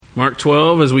Mark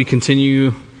 12, as we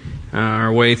continue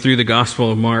our way through the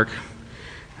Gospel of Mark.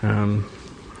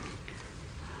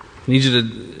 Need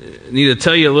to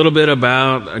tell you a little bit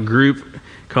about a group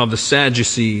called the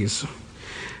Sadducees.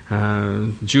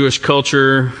 Jewish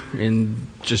culture and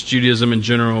just Judaism in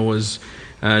general was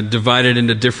divided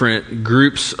into different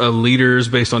groups of leaders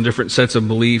based on different sets of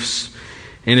beliefs.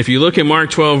 And if you look at Mark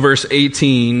 12, verse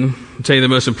 18, I'll tell you the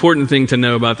most important thing to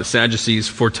know about the Sadducees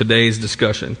for today's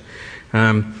discussion.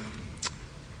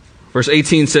 Verse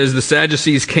 18 says, "The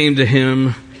Sadducees came to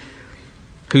him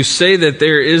who say that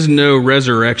there is no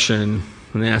resurrection,"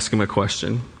 and they ask him a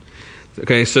question.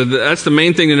 Okay, so that's the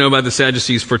main thing to know about the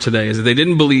Sadducees for today, is that they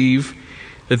didn't believe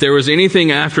that there was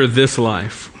anything after this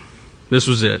life. This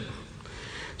was it.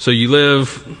 So you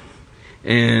live,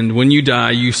 and when you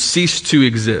die, you cease to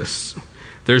exist.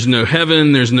 There's no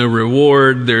heaven, there's no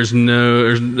reward, there's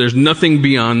nothing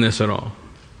beyond this at all.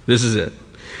 This is it.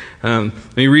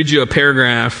 Let me read you a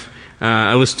paragraph.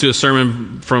 I listened to a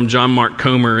sermon from John Mark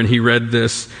Comer, and he read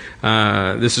this.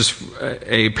 This is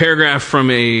a paragraph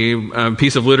from a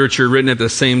piece of literature written at the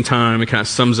same time. It kind of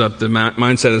sums up the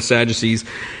mindset of the Sadducees.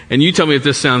 And you tell me if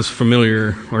this sounds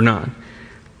familiar or not.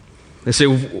 They say,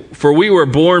 "For we were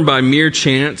born by mere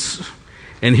chance,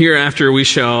 and hereafter we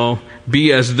shall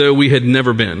be as though we had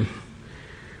never been.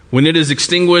 When it is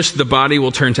extinguished, the body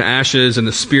will turn to ashes, and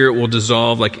the spirit will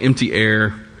dissolve like empty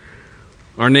air.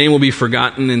 Our name will be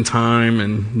forgotten in time,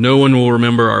 and no one will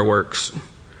remember our works.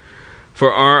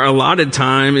 For our allotted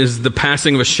time is the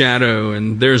passing of a shadow,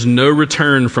 and there is no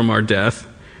return from our death,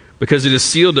 because it is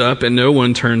sealed up and no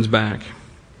one turns back.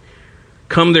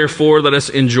 Come, therefore, let us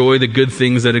enjoy the good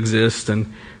things that exist,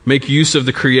 and make use of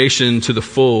the creation to the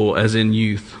full as in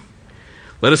youth.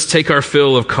 Let us take our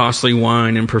fill of costly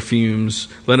wine and perfumes.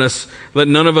 Let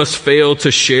none of us fail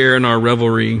to share in our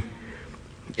revelry.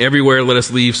 Everywhere let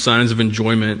us leave signs of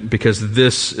enjoyment, because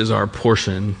this is our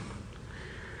portion."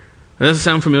 Does that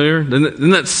sound familiar?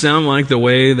 Doesn't that sound like the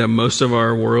way that most of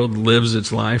our world lives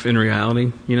its life in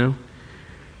reality, you know?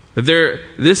 That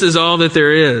this is all that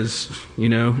there is, you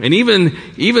know? And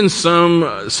even some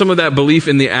of that belief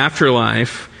in the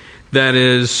afterlife that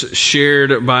is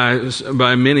shared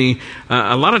by many.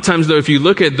 A lot of times, though, if you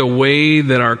look at the way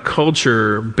that our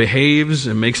culture behaves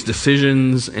and makes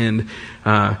decisions, and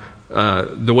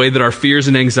the way that our fears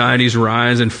and anxieties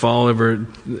rise and fall over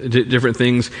different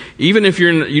things, even if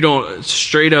you don't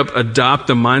straight up adopt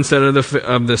the mindset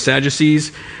of the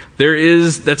Sadducees,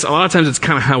 that's a lot of times it's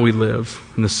kind of how we live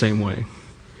in the same way.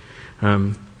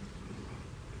 And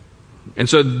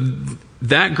so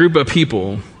that group of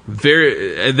people,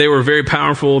 they were very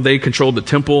powerful. They controlled the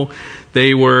temple.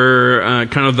 They were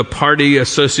kind of the party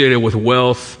associated with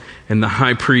wealth and the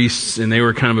high priests, and they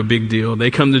were kind of a big deal.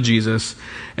 They come to Jesus,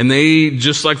 and they,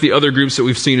 just like the other groups that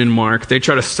we've seen in Mark, they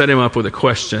try to set him up with a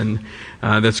question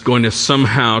that's going to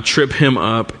somehow trip him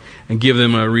up and give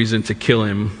them a reason to kill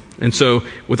him. And so,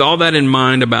 with all that in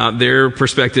mind about their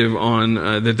perspective on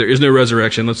that there is no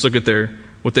resurrection, let's look at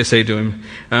what they say to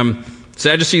him.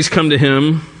 Sadducees come to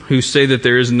him who say that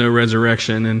there is no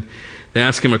resurrection, and they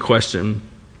ask him a question.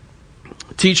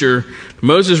 "Teacher,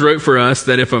 Moses wrote for us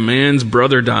that if a man's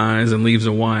brother dies and leaves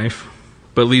a wife,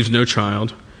 but leaves no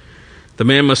child, the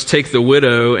man must take the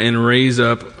widow and raise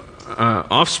up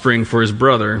offspring for his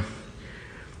brother.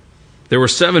 There were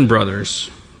 7 brothers.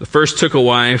 The first took a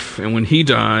wife, and when he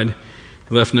died,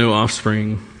 he left no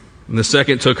offspring. And the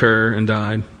second took her and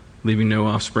died, leaving no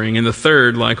offspring. And the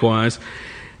third likewise.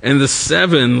 And the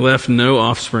 7 left no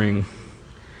offspring.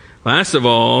 Last of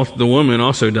all, the woman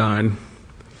also died.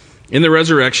 In the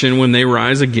resurrection, when they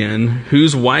rise again,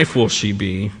 whose wife will she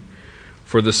be?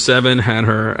 For the 7 had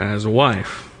her as a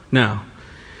wife." Now,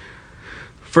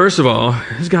 first of all,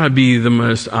 it's got to be the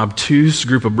most obtuse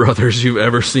group of brothers you've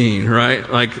ever seen, right?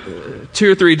 Like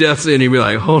 2 or 3 deaths in, you'd be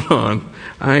like, hold on,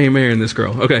 I ain't marrying this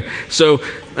girl. Okay, so,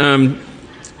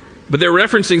 but they're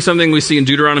referencing something we see in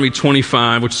Deuteronomy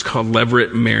 25, which is called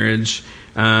levirate marriage.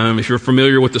 If you're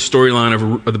familiar with the storyline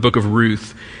of the book of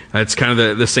Ruth, it's kind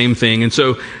of the same thing. And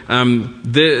so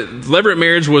the levirate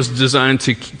marriage was designed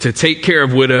to take care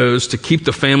of widows, to keep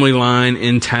the family line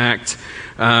intact.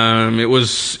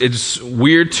 It's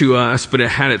weird to us, but it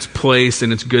had its place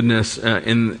and its goodness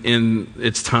in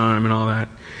its time and all that.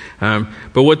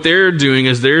 But what they're doing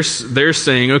is they're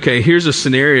saying, okay, here's a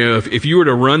scenario. If you were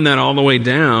to run that all the way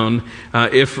down,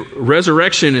 if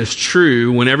resurrection is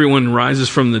true when everyone rises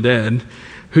from the dead,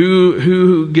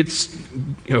 who gets,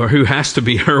 or who has to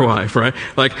be her wife, right?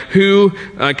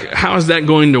 How is that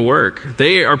going to work?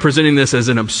 They are presenting this as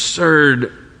an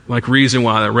absurd reason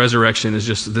why the resurrection is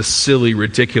just this silly,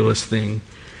 ridiculous thing.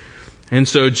 And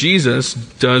so Jesus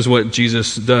does what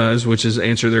Jesus does, which is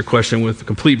answer their question with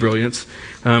complete brilliance.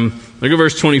 Look at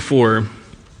verse 24.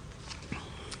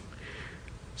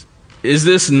 Is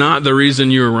this not the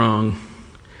reason you are wrong?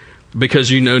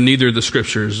 Because you know neither the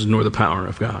Scriptures nor the power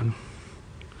of God.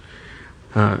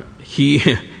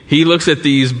 He looks at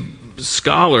these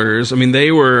scholars. I mean,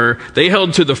 they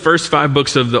held to the first 5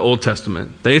 books of the Old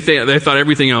Testament. They thought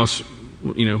everything else,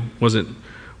 wasn't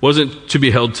to be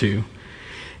held to.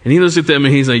 And he looks at them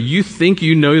and he's like, you think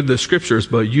you know the Scriptures,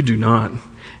 but you do not.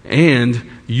 And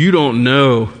you don't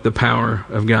know the power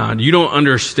of God. You don't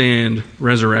understand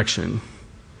resurrection.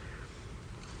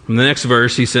 In the next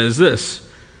verse, he says this,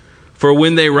 for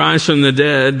when they rise from the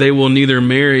dead, they will neither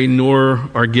marry nor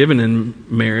are given in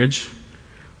marriage,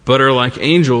 but are like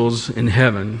angels in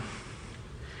heaven.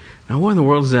 Now, what in the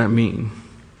world does that mean?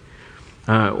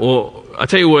 Well, I'll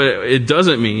tell you what it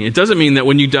doesn't mean. It doesn't mean that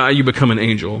when you die, you become an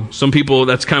angel. Some people,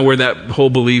 that's kind of where that whole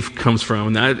belief comes from.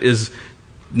 And that is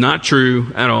not true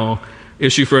at all.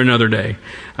 Issue for another day.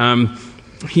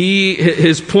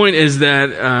 His point is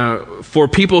that for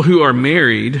people who are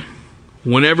married,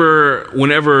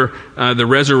 whenever the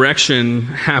resurrection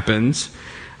happens,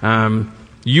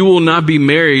 you will not be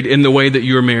married in the way that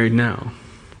you are married now.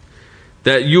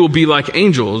 That you will be like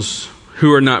angels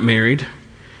who are not married,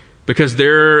 because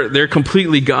they're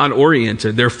completely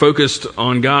God-oriented. They're focused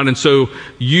on God. And so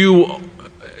you,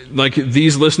 like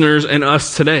these listeners and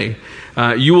us today,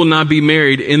 you will not be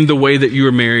married in the way that you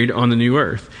were married on the new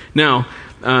earth. Now,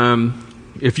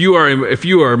 if you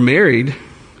are married,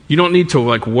 you don't need to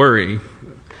worry.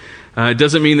 It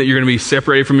doesn't mean that you're going to be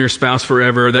separated from your spouse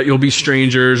forever, that you'll be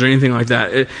strangers or anything like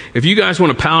that. If you guys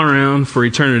want to pal around for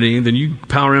eternity, then you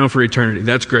pal around for eternity.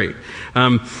 That's great.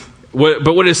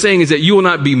 But what it's saying is that you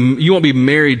won't be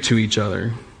married to each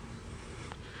other.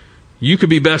 You could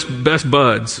be best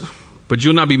buds, but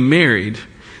you'll not be married.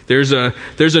 There's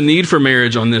a need for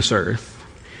marriage on this earth.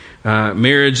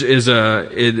 Marriage is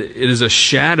a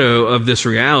shadow of this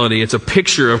reality. It's a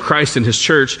picture of Christ and His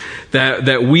church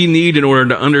that we need in order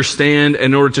to understand,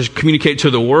 in order to communicate to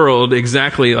the world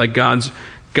exactly like God's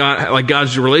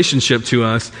relationship to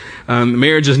us.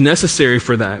 Marriage is necessary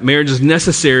for that. Marriage is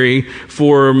necessary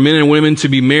for men and women to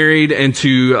be married and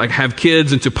to have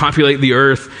kids and to populate the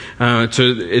earth.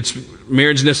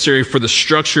 Marriage is necessary for the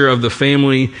structure of the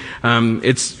family.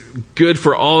 It's good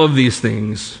for all of these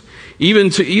things.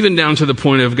 Even down to the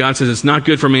point of God says it's not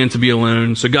good for man to be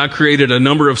alone. So God created a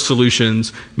number of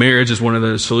solutions. Marriage is one of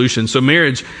those solutions. So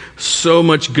marriage, so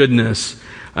much goodness.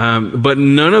 But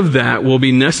none of that will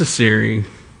be necessary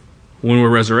when we're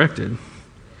resurrected.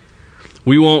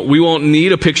 We won't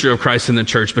need a picture of Christ in the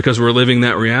church because we're living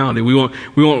that reality. We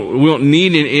won't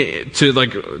need to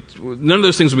none of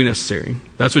those things will be necessary.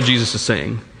 That's what Jesus is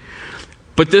saying.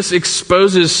 But this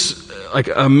exposes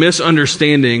a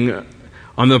misunderstanding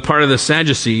on the part of the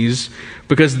Sadducees,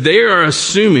 because they are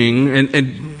assuming,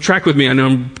 and track with me, I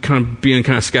know I'm being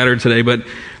scattered today, but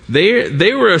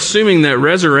they were assuming that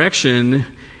resurrection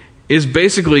is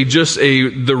basically just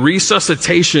the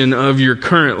resuscitation of your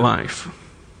current life.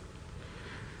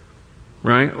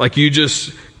 Right? Like you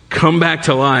just come back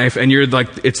to life and you're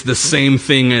it's the same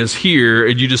thing as here,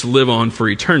 and you just live on for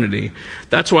eternity.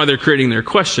 That's why they're creating their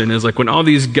question, is when all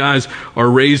these guys are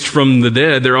raised from the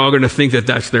dead, they're all going to think that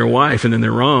that's their wife, and then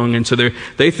they're wrong. And so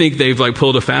they think they've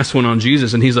pulled a fast one on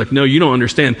Jesus, and He's like, no, you don't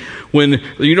understand. When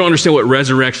you don't understand what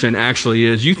resurrection actually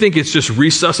is, you think it's just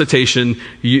resuscitation,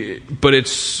 but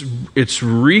it's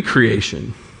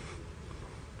recreation.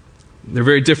 They're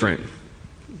very different.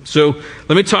 So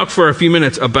let me talk for a few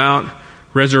minutes about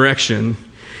resurrection.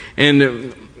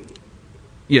 And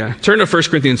turn to 1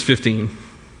 Corinthians 15.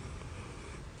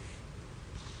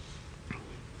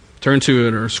 Turn to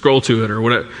it or scroll to it or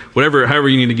whatever, however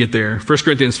you need to get there. 1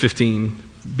 Corinthians 15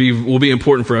 will be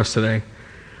important for us today.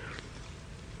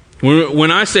 When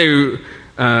I say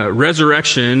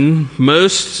resurrection,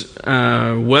 most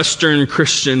Western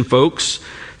Christian folks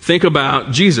think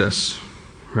about Jesus,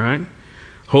 right?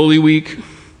 Holy Week.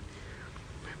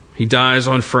 He dies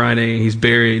on Friday. He's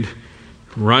buried.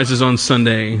 Rises on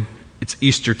Sunday. It's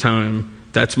Easter time.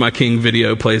 That's My King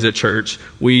video plays at church.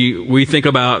 We think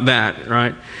about that,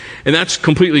 right? And that's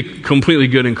completely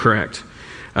good and correct.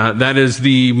 That is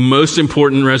the most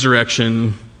important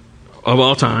resurrection of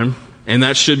all time, and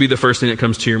that should be the first thing that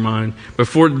comes to your mind. But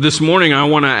for this morning, I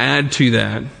want to add to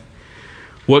that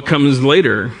what comes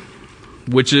later,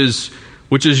 which is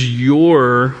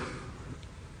your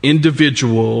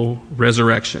individual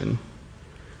resurrection.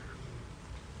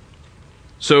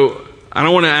 So I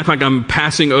don't want to act like I'm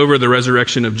passing over the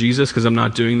resurrection of Jesus, because I'm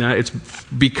not doing that. It's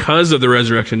because of the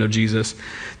resurrection of Jesus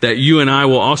that you and I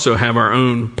will also have our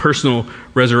own personal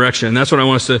resurrection. And that's what I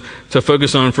want us to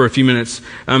focus on for a few minutes.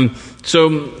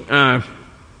 So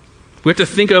we have to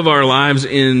think of our lives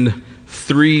in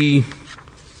three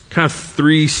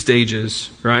stages,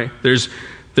 right? There's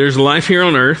life here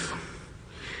on earth,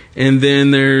 and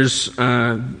then there's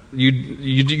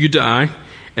you die,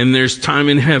 and there's time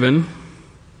in heaven.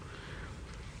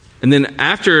 And then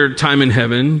after time in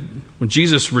heaven, when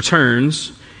Jesus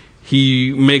returns,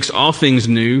 he makes all things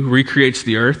new, recreates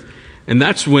the earth, and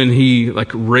that's when he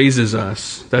raises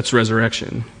us. That's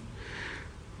resurrection.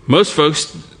 Most folks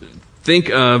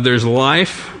think of there's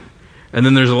life, and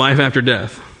then there's a life after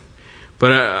death.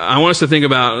 But I want us to think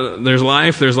about there's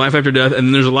life after death, and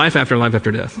then there's a life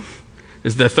after death.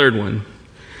 It's the third one.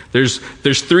 There's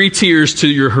three tiers to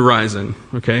your horizon,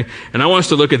 okay? And I want us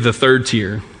to look at the third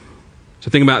tier. So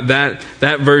think about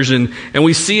that version, and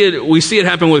we see it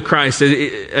happen with Christ.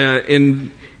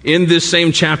 In this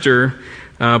same chapter,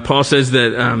 Paul says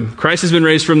that Christ has been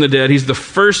raised from the dead. He's the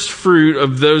first fruit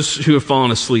of those who have fallen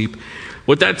asleep.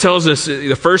 What that tells us,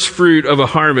 the first fruit of a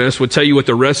harvest would tell you what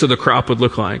the rest of the crop would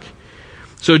look like.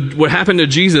 So what happened to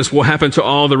Jesus will happen to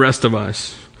all the rest of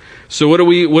us. So what do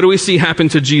we see happen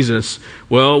to Jesus?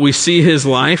 Well, we see his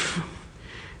life,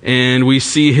 and we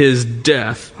see his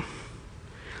death.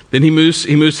 Then he moves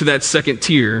to that second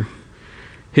tier.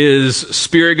 His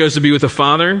spirit goes to be with the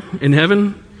Father in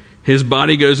heaven. His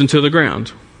body goes into the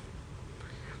ground.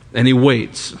 And he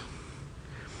waits.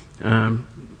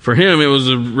 For him, it was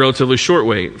a relatively short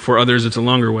wait. For others, it's a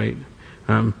longer wait.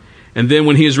 And then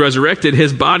when he is resurrected,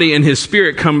 his body and his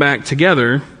spirit come back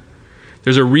together.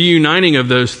 There's a reuniting of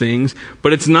those things,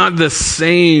 but it's not the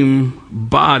same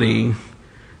body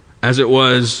as it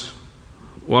was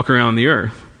walking around the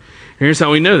earth. Here's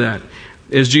how we know that.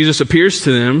 Is Jesus appears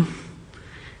to them,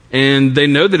 and they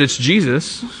know that it's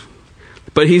Jesus,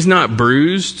 but he's not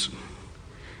bruised.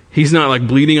 He's not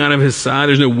bleeding out of his side.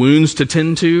 There's no wounds to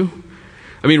tend to.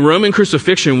 I mean, Roman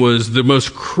crucifixion was the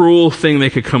most cruel thing they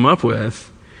could come up with.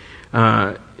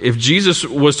 If Jesus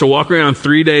was to walk around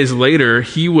 3 days later,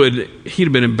 he'd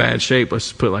have been in bad shape,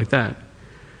 let's put it like that.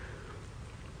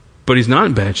 But he's not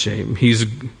in bad shape.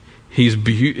 He's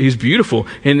beautiful,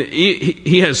 and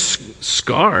he has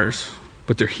scars,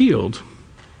 but they're healed.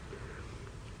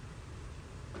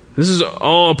 This is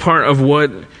all a part of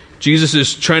what Jesus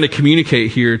is trying to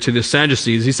communicate here to the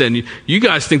Sadducees. He said, you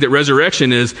guys think that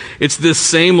resurrection it's this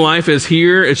same life as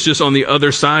here, it's just on the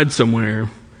other side somewhere.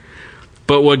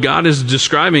 But what God is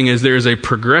describing is there is a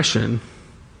progression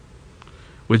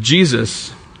with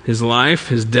Jesus, his life,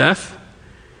 his death,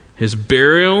 his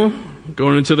burial,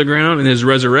 going into the ground, and his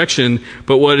resurrection.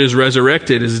 But what is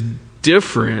resurrected is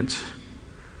different.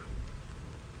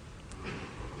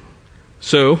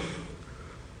 So,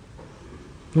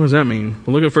 what does that mean?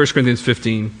 Well, look at 1 Corinthians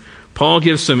 15. Paul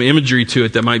gives some imagery to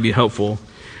it that might be helpful.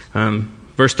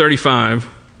 Verse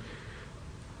 35,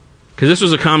 because this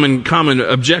was a common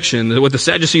objection. What the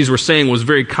Sadducees were saying was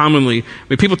very commonly,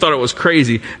 people thought it was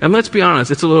crazy. And let's be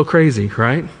honest, it's a little crazy,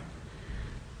 right?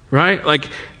 Right?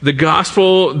 The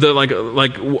gospel,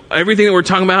 everything that we're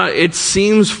talking about, it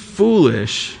seems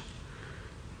foolish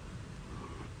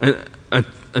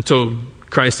until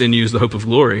Christ then used the hope of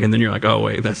glory, and then you're like, oh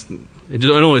wait, it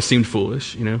always seemed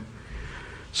foolish,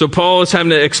 So Paul is having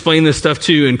to explain this stuff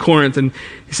too in Corinth, and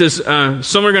he says,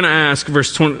 some are going to ask,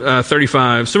 verse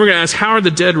 35, some are going to ask, how are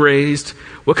the dead raised?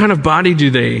 What kind of body do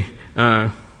they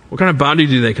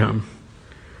come?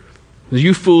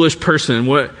 You foolish person,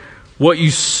 what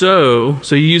you sow,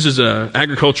 so he uses an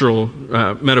agricultural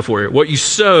metaphor here. What you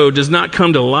sow does not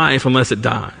come to life unless it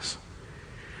dies.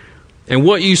 And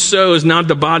what you sow is not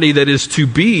the body that is to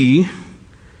be,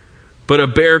 but a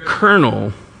bare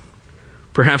kernel,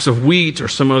 perhaps of wheat or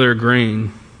some other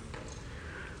grain.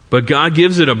 But God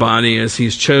gives it a body as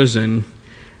he's chosen,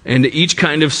 and to each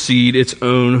kind of seed its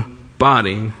own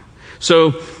body.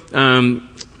 So the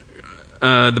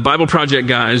Bible Project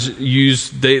guys use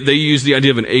the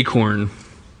idea of an acorn,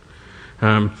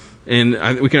 and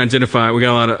we can identify. We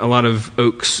got a lot of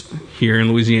oaks here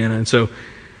in Louisiana, and so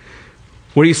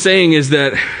what he's saying is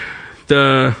that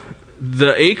the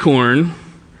acorn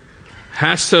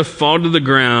has to fall to the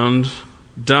ground,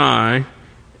 die,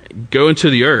 go into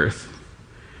the earth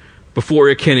before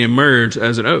it can emerge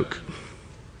as an oak.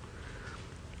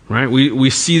 Right? We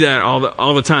see that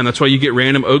all the time. That's why you get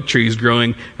random oak trees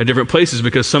growing at different places,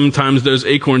 because sometimes those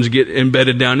acorns get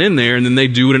embedded down in there, and then they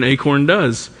do what an acorn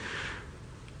does.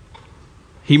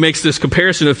 He makes this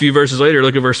comparison a few verses later.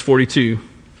 Look at verse 42.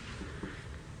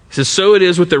 He says, so it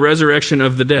is with the resurrection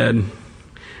of the dead.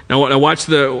 Now watch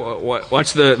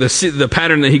the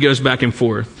pattern that he goes back and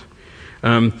forth.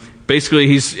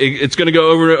 Basically, it's going to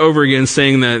go over and over again,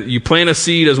 saying that you plant a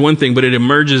seed as one thing, but it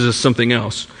emerges as something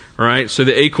else. All right. So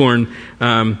the acorn,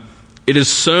 it is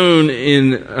sown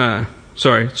in.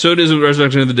 So it is the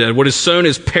resurrection of the dead. What is sown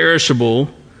is perishable.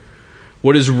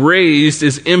 What is raised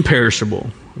is imperishable.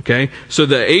 Okay? So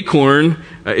the acorn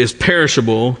is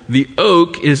perishable. The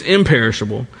oak is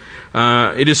imperishable.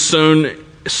 It is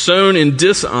sown in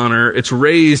dishonor. It's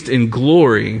raised in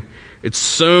glory. It's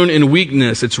sown in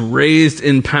weakness. It's raised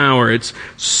in power. It's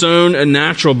sown a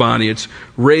natural body. It's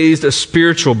raised a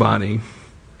spiritual body.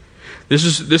 This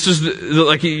is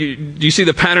like, do you see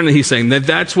the pattern that he's saying?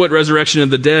 That's what resurrection of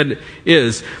the dead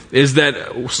is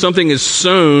that something is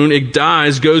sown, it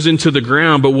dies, goes into the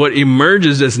ground, but what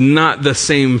emerges is not the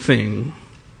same thing.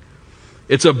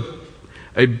 It's a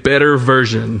better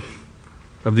version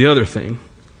of the other thing.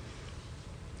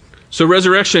 So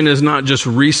resurrection is not just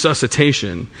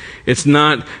resuscitation. It's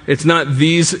not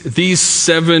these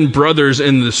 7 brothers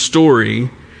in the story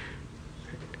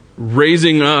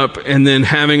raising up and then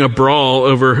having a brawl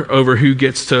over who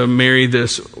gets to marry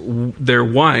their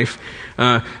wife.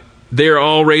 They're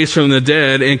all raised from the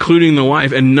dead, including the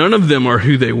wife, and none of them are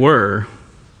who they were.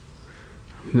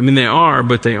 I mean, they are,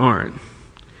 but they aren't.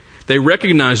 They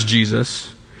recognize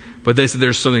Jesus, but they said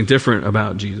there's something different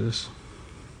about Jesus.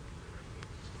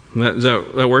 Is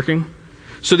that working?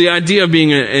 So the idea of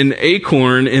being an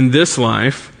acorn in this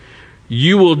life,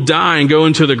 you will die and go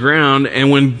into the ground,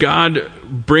 and when God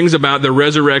brings about the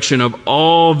resurrection of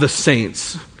all the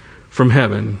saints from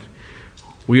heaven,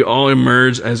 we all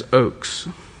emerge as oaks.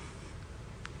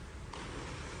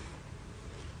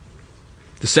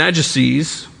 The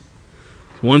Sadducees,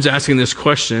 the ones asking this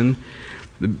question,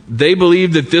 they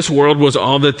believe that this world was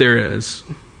all that there is.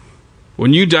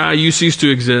 When you die, you cease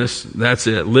to exist. That's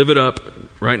it. Live it up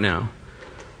right now.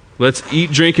 Let's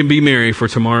eat, drink, and be merry, for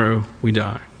tomorrow we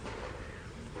die.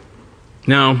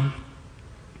 Now,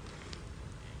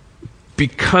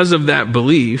 because of that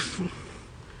belief,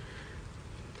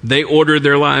 they ordered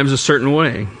their lives a certain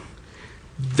way.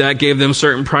 That gave them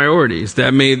certain priorities.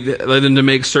 That led them to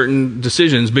make certain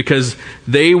decisions because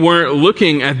they weren't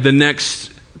looking at the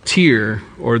next tier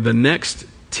or the next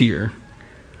tier.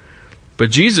 But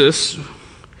Jesus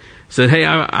said, hey,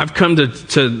 I've come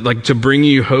to bring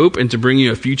you hope and to bring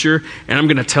you a future, and I'm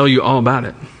going to tell you all about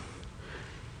it.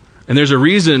 And there's a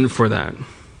reason for that.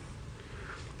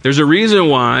 There's a reason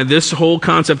why this whole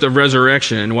concept of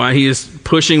resurrection, why he is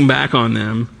pushing back on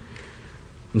them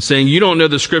and saying, you don't know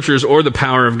the scriptures or the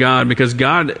power of God, because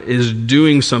God is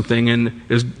doing something and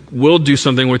will do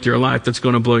something with your life that's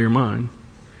going to blow your mind.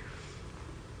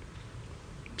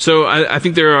 So I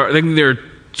think there are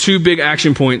 2 big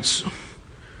action points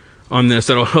on this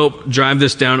that'll help drive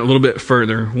this down a little bit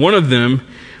further. One of them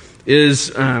is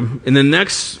in the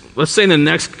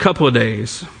next couple of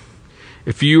days,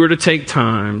 if you were to take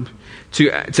time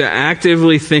to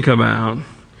actively think about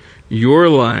your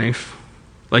life,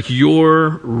 like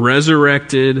your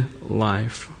resurrected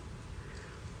life,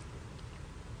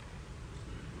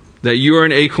 that you are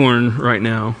an acorn right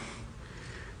now.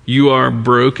 You are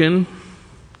broken,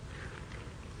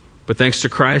 but thanks to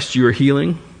Christ, you are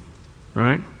healing,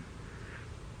 right?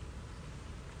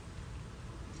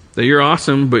 That you're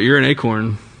awesome, but you're an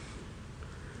acorn.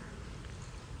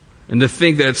 And to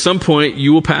think that at some point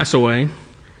you will pass away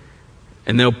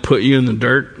and they'll put you in the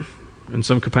dirt in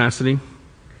some capacity.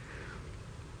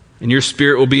 And your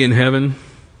spirit will be in heaven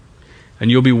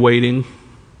and you'll be waiting.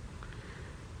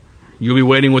 You'll be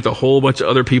waiting with a whole bunch of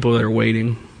other people that are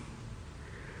waiting.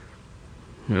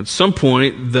 And at some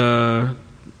point, the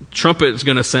trumpet is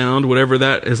going to sound, whatever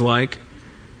that is like.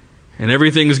 And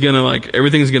everything's going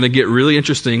to get really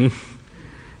interesting.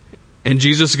 And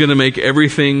Jesus is going to make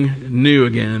everything new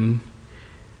again.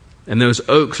 And those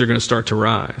oaks are going to start to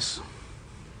rise.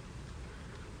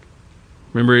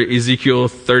 Remember Ezekiel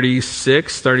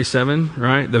 36, 37,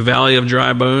 right? The valley of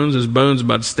dry bones, his bones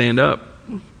about to stand up.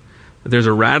 There's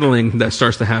a rattling that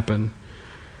starts to happen.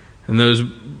 And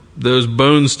those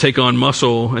bones take on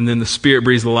muscle, and then the Spirit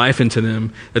breathes life into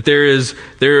them. That there's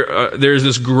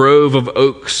this grove of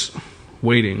oaks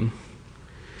waiting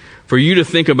for you to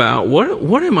think about, what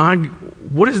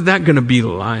is that going to be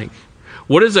like?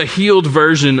 What is a healed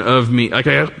version of me? Like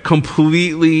a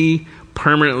completely,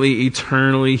 permanently,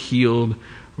 eternally healed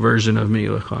version of me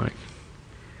look like?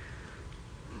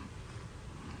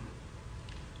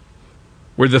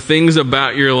 Where the things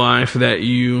about your life that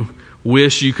you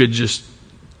wish you could just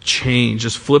change,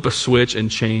 just flip a switch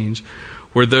and change,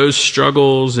 where those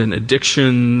struggles and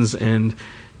addictions and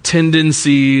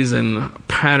tendencies and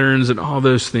patterns and all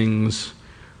those things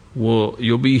well,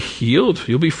 you'll be healed.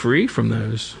 You'll be free from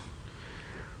those.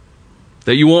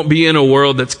 That you won't be in a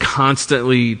world that's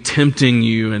constantly tempting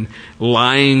you and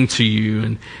lying to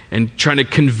you and trying to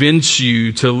convince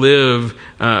you to live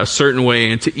a certain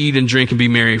way and to eat and drink and be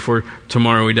merry, for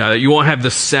tomorrow we die. That you won't have the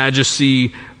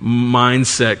Sadducee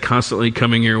mindset constantly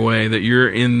coming your way.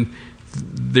 That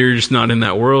they're just not in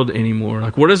that world anymore.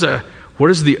 Like, what does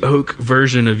the oak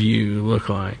version of you look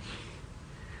like?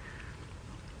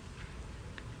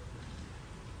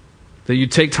 That you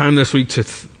take time this week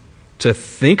to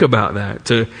think about that,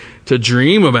 to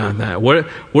dream about that.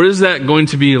 What is that going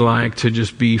to be like to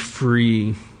just be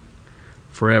free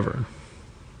forever?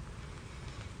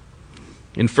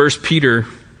 In 1 Peter,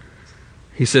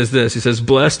 he says this. He says,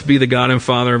 "Blessed be the God and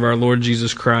Father of our Lord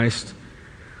Jesus Christ.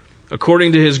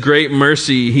 According to his great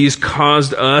mercy, he's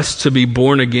caused us to be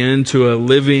born again to a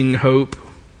living hope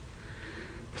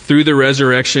through the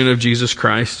resurrection of Jesus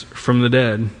Christ from the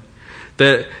dead."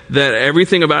 That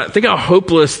everything about it, think how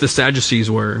hopeless the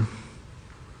Sadducees were.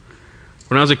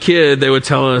 When I was a kid, they would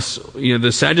tell us,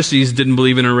 the Sadducees didn't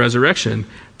believe in a resurrection.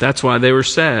 That's why they were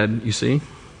sad, you see.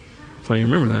 That's why you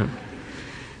remember that.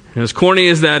 And as corny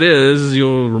as that is,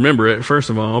 you'll remember it, first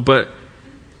of all. But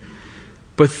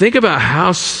think about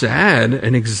how sad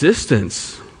an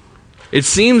existence. It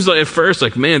seems like at first,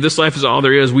 like, man, this life is all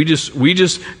there is. We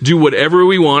just do whatever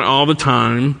we want all the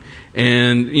time.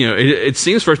 And, it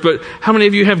seems first, but how many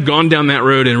of you have gone down that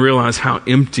road and realized how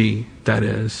empty that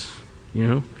is?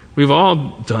 We've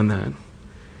all done that.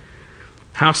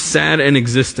 How sad an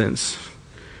existence.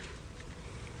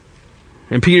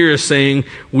 And Peter is saying,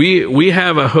 we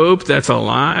have a hope that's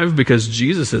alive because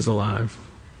Jesus is alive.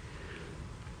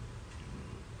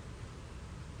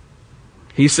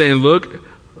 He's saying,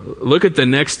 look at the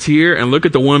next tier and look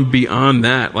at the one beyond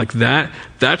that. Like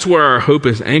that's where our hope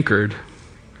is anchored.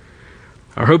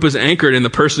 Our hope is anchored in the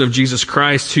person of Jesus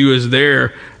Christ, who is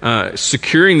there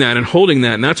securing that and holding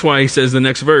that. And that's why he says the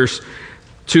next verse,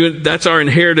 that's our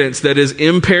inheritance that is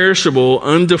imperishable,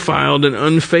 undefiled, and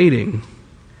unfading.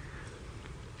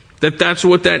 That's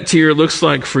what that tier looks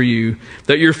like for you.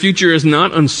 That your future is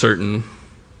not uncertain.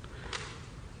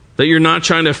 That you're not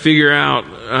trying to figure out,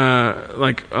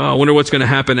 I wonder what's going to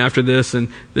happen after this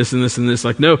and this and this and this.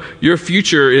 Like, no, your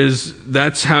future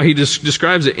that's how he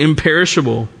describes it,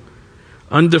 imperishable,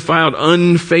 undefiled,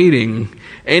 unfading,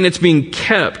 and it's being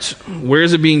kept. Where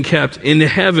is it being kept? In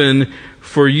heaven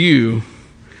for you,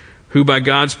 who by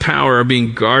God's power are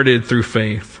being guarded through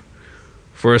faith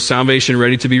for a salvation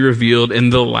ready to be revealed in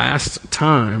the last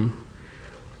time.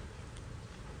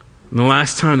 In the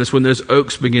last time, that's when those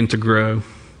oaks begin to grow.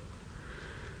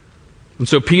 And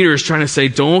so Peter is trying to say,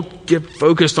 don't get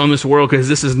focused on this world because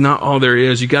this is not all there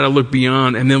is. You got to look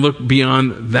beyond, and then look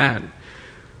beyond that.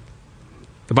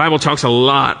 The Bible talks a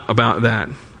lot about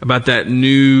that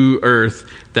new earth,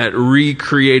 that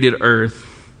recreated earth.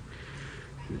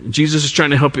 Jesus is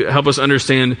trying to help us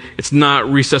understand it's not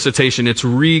resuscitation, it's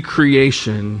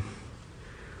recreation.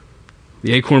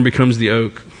 The acorn becomes the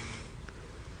oak.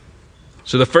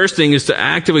 So the first thing is to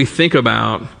actively think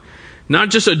about not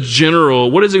just a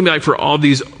general, what is it going to be like for all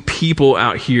these people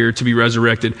out here to be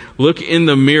resurrected? Look in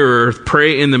the mirror,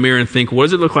 pray in the mirror and think, what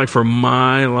does it look like for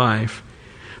my life?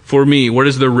 For me, what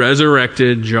does the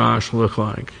resurrected Josh look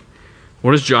like?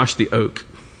 What is Josh the oak?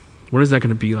 What is that going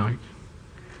to be like?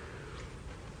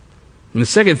 And the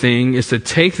second thing is to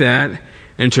take that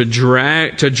and to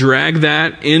drag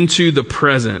that into the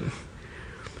present.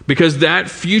 Because that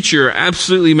future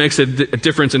absolutely makes a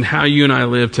difference in how you and I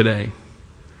live today.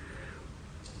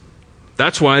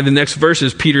 That's why the next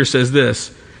verses, Peter says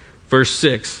this, verse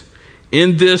 6,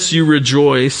 "In this you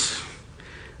rejoice,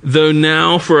 though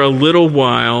now for a little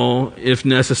while, if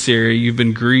necessary, you've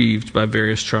been grieved by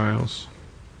various trials."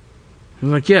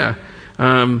 I'm like,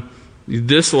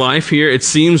 this life here, it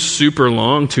seems super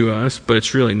long to us, but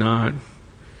it's really not.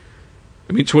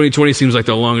 I mean, 2020 seems like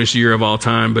the longest year of all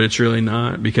time, but it's really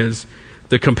not, because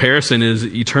the comparison is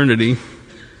eternity.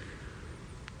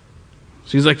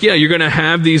 So he's like, you're going to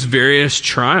have these various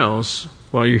trials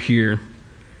while you're here.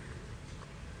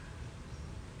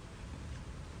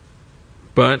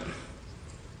 But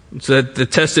it's that the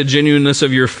tested genuineness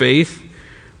of your faith,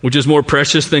 which is more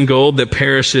precious than gold that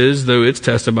perishes, though it's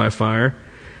tested by fire,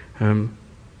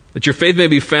 that your faith may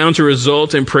be found to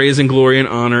result in praise and glory and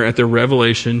honor at the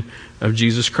revelation of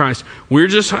Jesus Christ. We're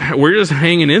just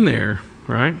hanging in there,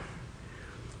 right?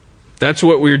 That's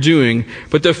what we're doing.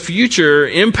 But the future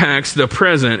impacts the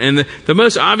present. And the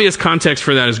most obvious context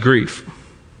for that is grief,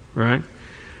 right?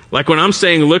 Like when I'm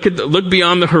saying, look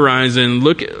beyond the horizon,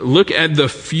 look at the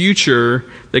future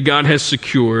that God has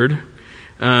secured.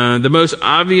 The most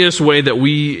obvious way that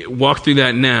we walk through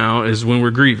that now is when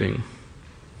we're grieving.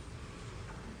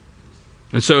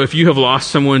 And so if you have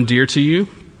lost someone dear to you,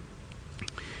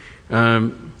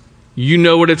 you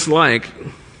know what it's like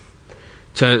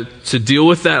to deal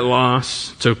with that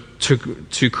loss,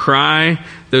 to cry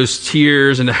those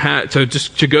tears, and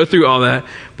to go through all that.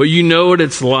 But you know what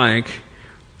it's like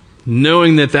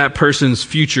knowing that person's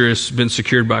future has been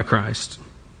secured by Christ,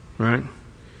 right?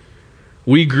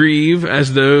 We grieve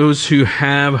as those who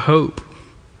have hope.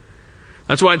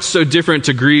 That's why it's so different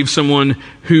to grieve someone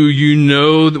who you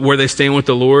know where they stand with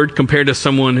the Lord compared to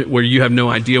someone where you have no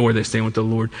idea where they stand with the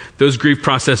Lord. Those grief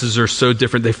processes are so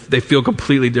different. They feel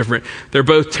completely different. They're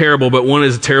both terrible, but one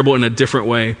is terrible in a different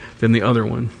way than the other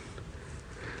one.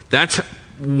 That's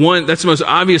the most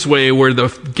obvious way where the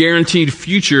guaranteed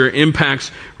future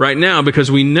impacts right now,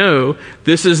 because we know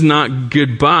this is not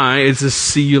goodbye, it's a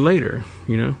see you later,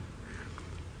 you know?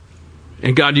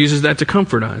 And God uses that to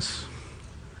comfort us.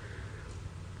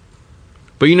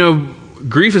 But you know,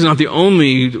 grief is not the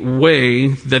only way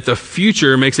that the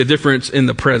future makes a difference in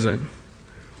the present.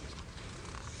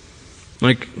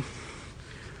 Like,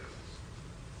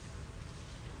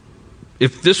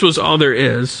 if this was all there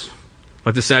is,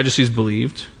 like the Sadducees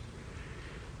believed,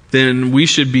 then we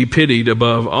should be pitied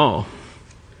above all.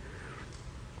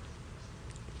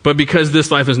 But because this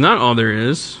life is not all there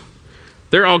is,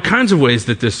 there are all kinds of ways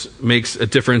that this makes a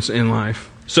difference in life.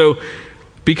 So,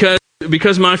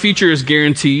 because my future is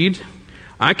guaranteed,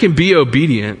 I can be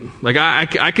obedient. Like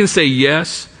I can say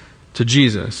yes to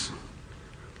Jesus,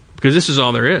 because this is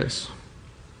all there is.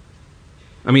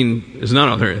 I mean, it's not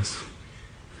all there is.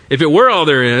 If it were all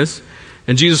there is,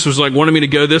 and Jesus was like wanting me to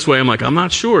go this way, I'm like, I'm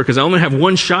not sure, because I only have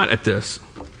one shot at this.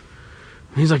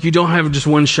 He's like, you don't have just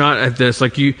one shot at this.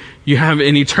 Like you have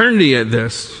an eternity at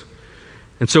this.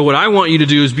 And so what I want you to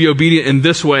do is be obedient in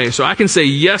this way. So I can say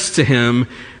yes to him,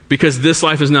 because this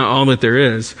life is not all that there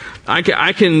is. I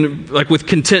can, like with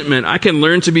contentment, I can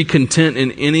learn to be content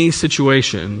in any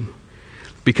situation,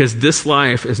 because this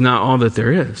life is not all that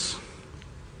there is.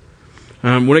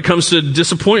 When it comes to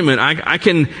disappointment, I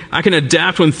can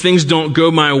adapt when things don't go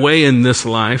my way in this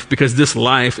life, because this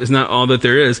life is not all that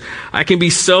there is. I can be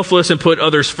selfless and put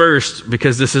others first,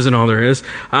 because this isn't all there is.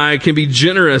 I can be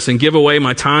generous and give away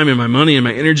my time and my money and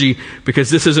my energy,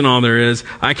 because this isn't all there is.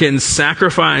 I can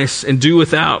sacrifice and do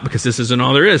without, because this isn't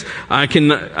all there is. I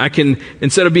can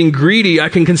instead of being greedy, I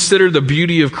can consider the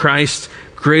beauty of Christ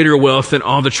greater wealth than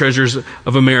all the treasures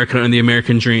of America and the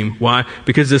American dream. Why?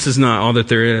 Because this is not all that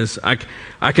there is.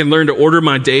 I can learn to order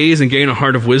my days and gain a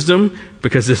heart of wisdom,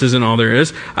 because this isn't all there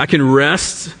is. I can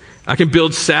rest. I can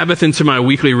build Sabbath into my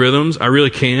weekly rhythms. I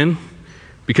really can,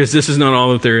 because this is not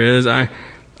all that there is. I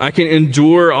can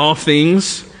endure all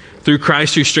things through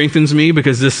Christ who strengthens me,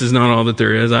 because this is not all that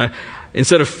there is.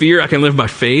 Instead of fear, I can live by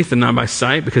faith and not by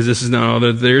sight, because this is not all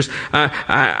that there is.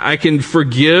 I can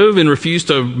forgive and refuse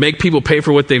to make people pay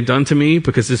for what they've done to me,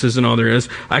 because this isn't all there is.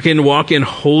 I can walk in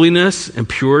holiness and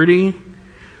purity,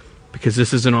 because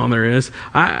this isn't all there is.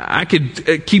 I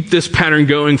could keep this pattern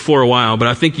going for a while, but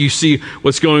I think you see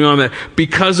what's going on, that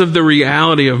because of the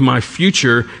reality of my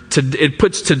future, it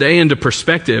puts today into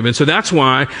perspective. And so that's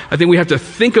why I think we have to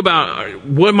think about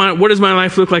what does my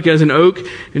life look like as an oak?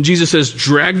 And Jesus says,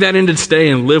 drag that into today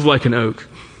and live like an oak.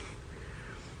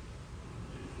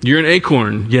 You're an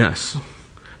acorn, yes,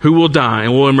 who will die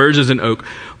and will emerge as an oak.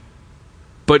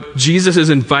 But Jesus is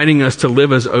inviting us to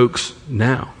live as oaks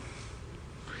now.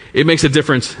 It makes a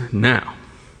difference now.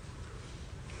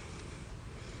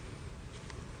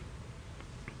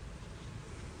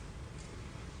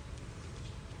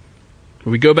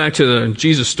 When we go back to the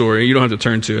Jesus story, you don't have to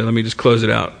turn to it. Let me just close it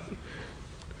out.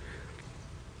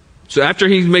 So after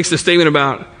he makes the statement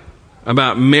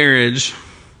about marriage,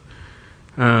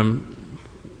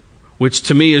 which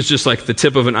to me is just like the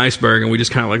tip of an iceberg, and we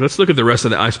just kind of like, let's look at the rest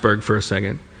of the iceberg for a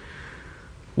second.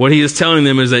 What he is telling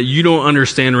them is that you don't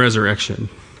understand resurrection.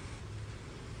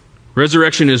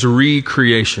 Resurrection is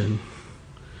recreation.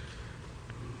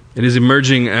 It is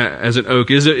emerging as an oak.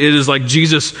 It is like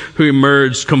Jesus who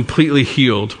emerged completely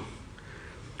healed.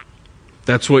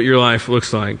 That's what your life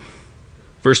looks like.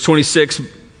 Verse 26,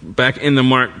 back in the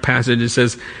Mark passage, it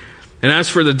says, and as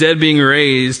for the dead being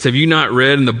raised, have you not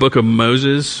read in the book of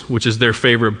Moses, which is their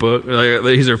favorite book,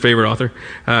 he's their favorite author,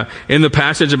 in the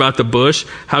passage about the bush,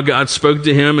 how God spoke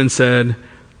to him and said,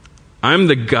 I'm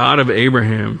the God of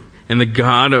Abraham, and the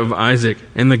God of Isaac,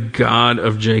 and the God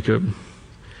of Jacob.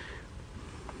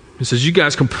 He says, you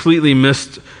guys completely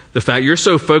missed the fact. You're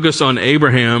so focused on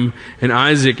Abraham and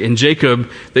Isaac and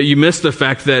Jacob that you missed the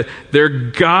fact that their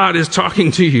God is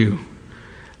talking to you.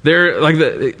 They're like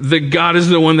the God is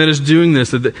the one that is doing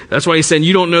this. That's why he's saying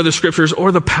you don't know the scriptures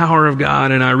or the power of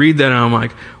God. And I read that and I'm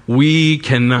like, we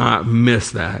cannot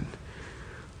miss that.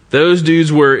 Those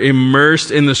dudes were immersed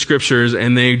in the scriptures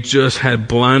and they just had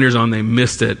blinders on. They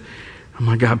missed it. Oh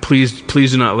my God, please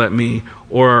do not let me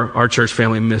or our church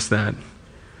family miss that.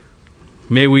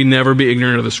 May we never be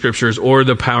ignorant of the scriptures or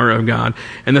the power of God.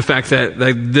 And the fact that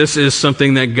this is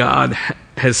something that God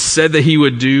has said that he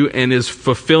would do and is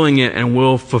fulfilling it and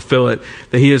will fulfill it,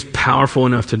 that he is powerful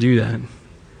enough to do that.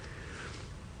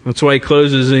 That's why he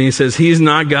closes and he says, he's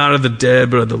not God of the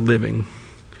dead, but of the living.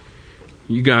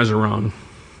 You guys are wrong.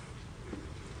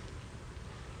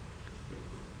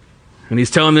 And he's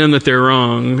telling them that they're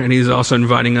wrong, and he's also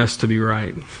inviting us to be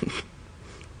right.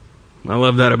 I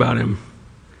love that about him.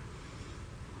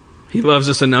 He loves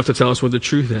us enough to tell us what the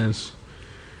truth is.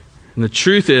 And the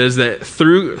truth is that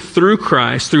through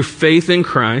Christ, through faith in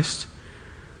Christ,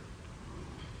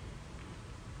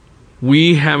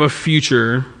 we have a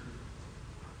future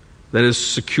that is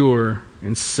secure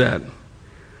and set.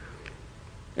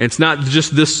 It's not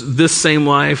just this same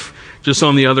life, just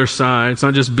on the other side. It's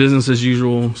not just business as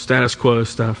usual, status quo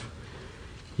stuff.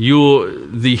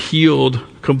 The healed,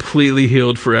 completely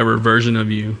healed forever version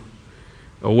of you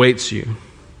awaits you.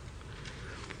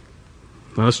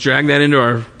 Now let's drag that into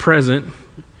our present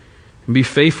and be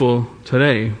faithful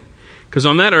today. Because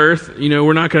on that earth,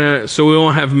 we're not going to, so we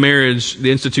won't have marriage,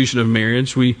 the institution of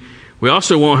marriage. We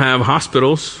also won't have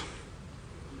hospitals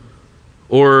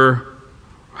or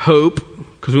hope,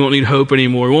 because we won't need hope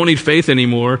anymore. We won't need faith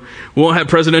anymore. We won't have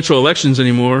presidential elections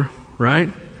anymore, right?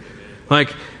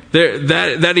 Like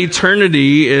that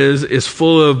eternity is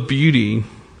full of beauty,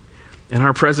 and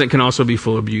our present can also be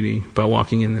full of beauty by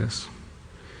walking in this.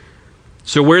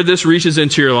 So where this reaches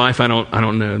into your life, I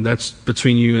don't know. That's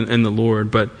between you and the Lord.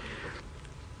 But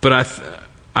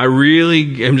I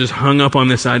really am just hung up on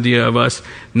this idea of us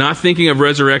not thinking of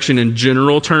resurrection in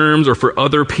general terms or for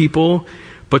other people,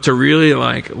 but to really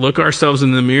look ourselves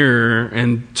in the mirror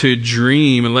and to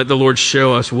dream and let the Lord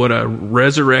show us what a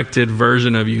resurrected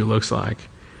version of you looks like.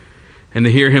 And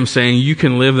to hear him saying, you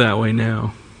can live that way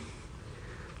now.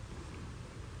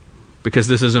 Because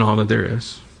this isn't all that there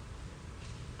is.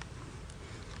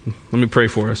 Let me pray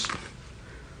for us.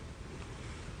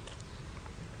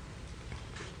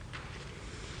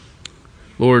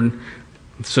 Lord,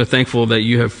 I'm so thankful that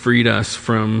you have freed us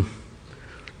from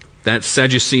that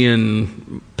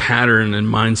Sadducean pattern and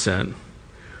mindset. I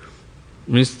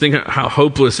mean, just think how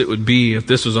hopeless it would be if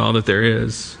this was all that there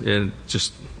is. And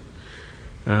just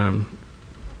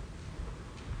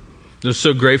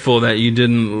so grateful that you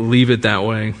didn't leave it that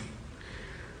way.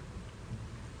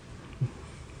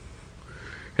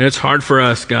 And it's hard for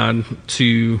us, God,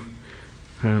 it's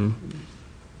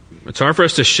hard for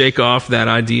us to shake off that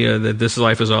idea that this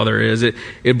life is all there is.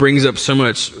 It brings up so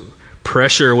much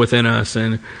pressure within us,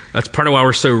 and that's part of why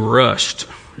we're so rushed.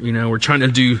 We're trying to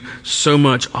do so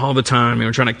much all the time, and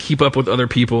we're trying to keep up with other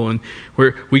people, and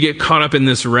we get caught up in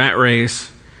this rat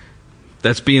race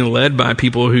that's being led by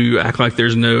people who act like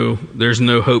there's no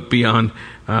hope beyond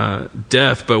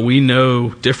death, but we know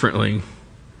differently.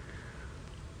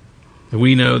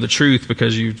 We know the truth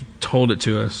because you told it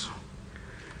to us.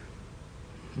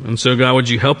 And so, God, would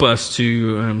you help us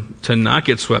to not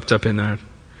get swept up in that?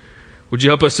 Would you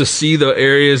help us to see the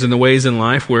areas and the ways in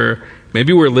life where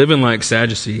maybe we're living like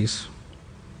Sadducees?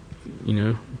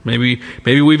 Maybe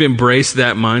we've embraced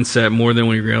that mindset more than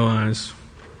we realize.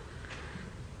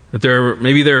 That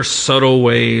there are subtle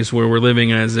ways where we're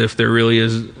living as if there really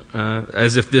is,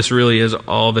 as if this really is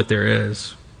all that there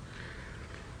is.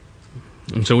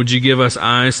 And so would you give us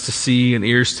eyes to see and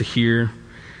ears to hear?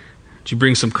 Would you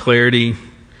bring some clarity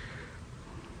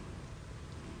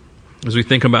as we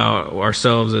think about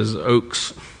ourselves as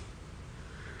oaks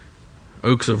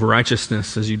of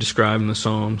righteousness, as you describe in the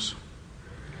Psalms?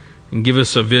 And give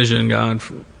us a vision, God.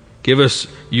 Give us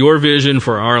your vision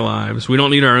for our lives. We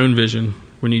don't need our own vision.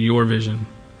 We need your vision.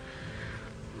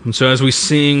 And so as we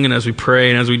sing and as we pray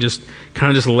and as we just kind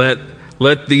of just let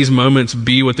these moments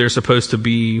be what they're supposed to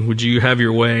be, would you have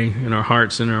your way in our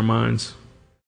hearts and in our minds?